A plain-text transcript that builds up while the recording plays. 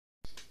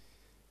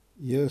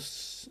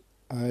Yes,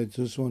 I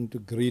just want to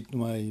greet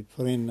my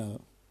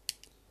friend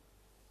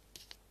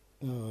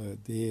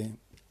there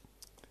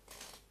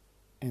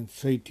and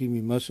say to him,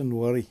 you mustn't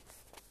worry.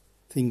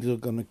 Things are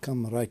going to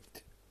come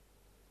right.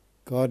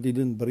 God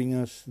didn't bring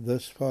us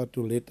this far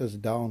to let us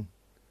down.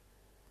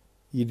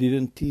 He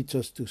didn't teach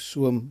us to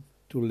swim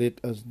to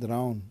let us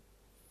drown.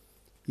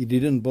 He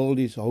didn't build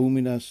His home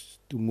in us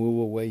to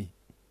move away.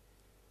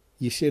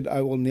 He said,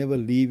 I will never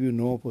leave you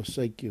nor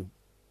forsake you.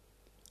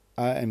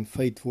 I am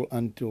faithful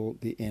until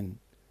the end.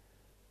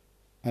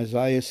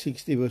 Isaiah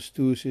 60 verse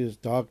 2 says,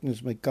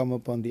 darkness may come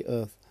upon the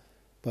earth,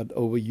 but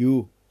over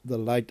you the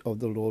light of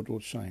the Lord will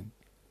shine.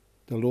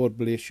 The Lord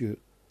bless you.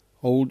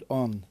 Hold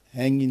on.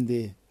 Hang in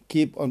there.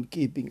 Keep on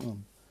keeping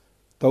on.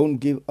 Don't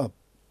give up.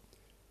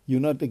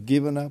 You're not a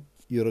given up.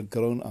 You're a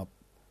grown up.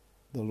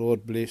 The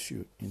Lord bless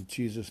you. In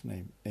Jesus'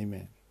 name,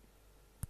 amen.